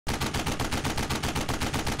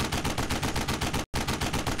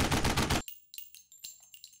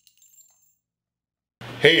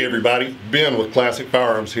Hey everybody, Ben with Classic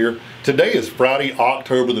Firearms here. Today is Friday,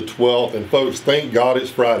 October the 12th, and folks, thank God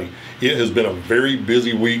it's Friday. It has been a very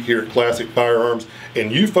busy week here at Classic Firearms,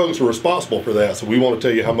 and you folks are responsible for that, so we want to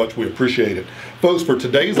tell you how much we appreciate it. Folks, for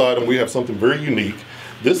today's item, we have something very unique.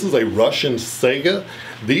 This is a Russian Saiga.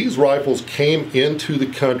 These rifles came into the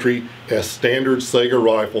country as standard Saiga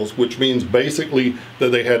rifles, which means basically that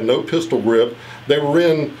they had no pistol grip. They were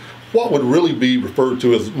in what would really be referred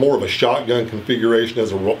to as more of a shotgun configuration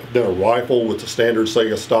than a rifle with the standard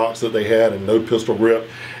Saiga stocks that they had and no pistol grip.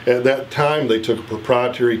 At that time, they took a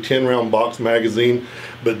proprietary 10-round box magazine,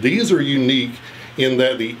 but these are unique in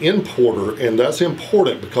that the importer, and that's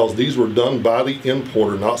important because these were done by the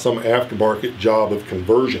importer, not some aftermarket job of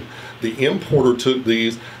conversion. The importer took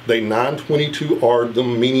these, they 922R'd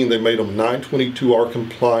them, meaning they made them 922R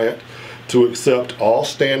compliant to accept all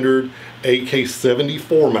standard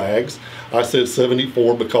AK-74 mags. I said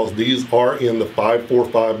 74 because these are in the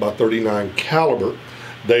 5.45 by 39 caliber.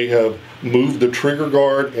 They have moved the trigger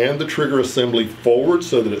guard and the trigger assembly forward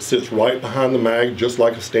so that it sits right behind the mag, just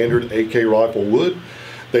like a standard AK rifle would.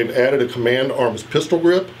 They've added a Command Arms pistol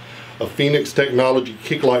grip, a Phoenix Technology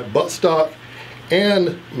Kicklight buttstock,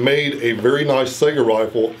 and made a very nice Saiga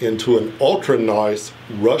rifle into an ultra nice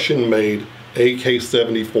Russian-made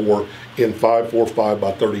AK-74 in 5.45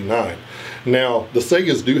 by 39. Now, the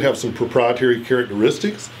Saigas do have some proprietary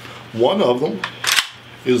characteristics. One of them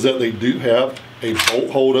is that they do have a bolt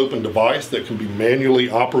hold open device that can be manually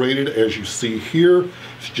operated, as you see here.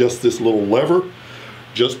 It's just this little lever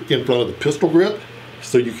just in front of the pistol grip,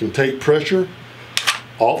 so you can take pressure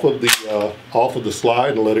off of the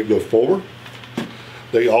slide and let it go forward.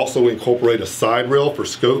 They also incorporate a side rail for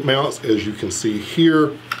scope mounts, as you can see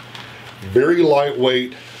here. Very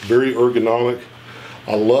lightweight, very ergonomic.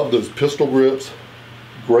 I love those pistol grips,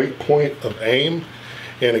 great point of aim,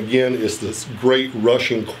 and again, it's this great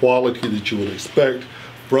Russian quality that you would expect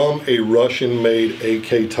from a Russian-made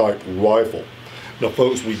AK type rifle. Now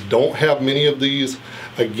folks, we don't have many of these.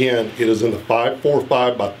 Again, it is in the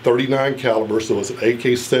 5.45 by 39 caliber, so it's an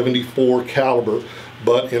AK-74 caliber,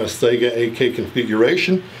 but in a Saiga AK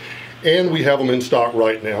configuration, and we have them in stock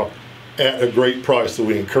right now at a great price, so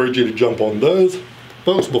we encourage you to jump on those.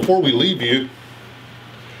 Folks, before we leave you,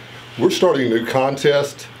 we're starting a new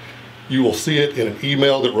contest. You will see it in an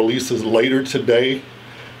email that releases later today.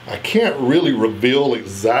 I can't really reveal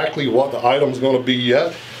exactly what the item's going to be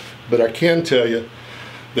yet, but I can tell you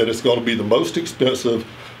that it's going to be the most expensive,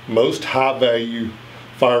 most high value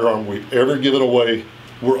firearm we've ever given away.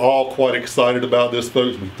 We're all quite excited about this,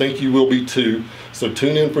 folks. We think you will be too. So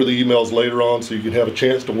tune in for the emails later on so you can have a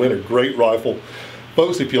chance to win a great rifle.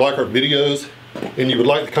 Folks, if you like our videos and you would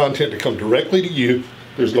like the content to come directly to you,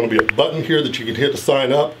 there's going to be a button here that you can hit to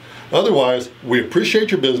sign up. Otherwise, we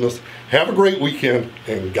appreciate your business. Have a great weekend,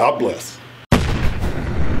 and God bless.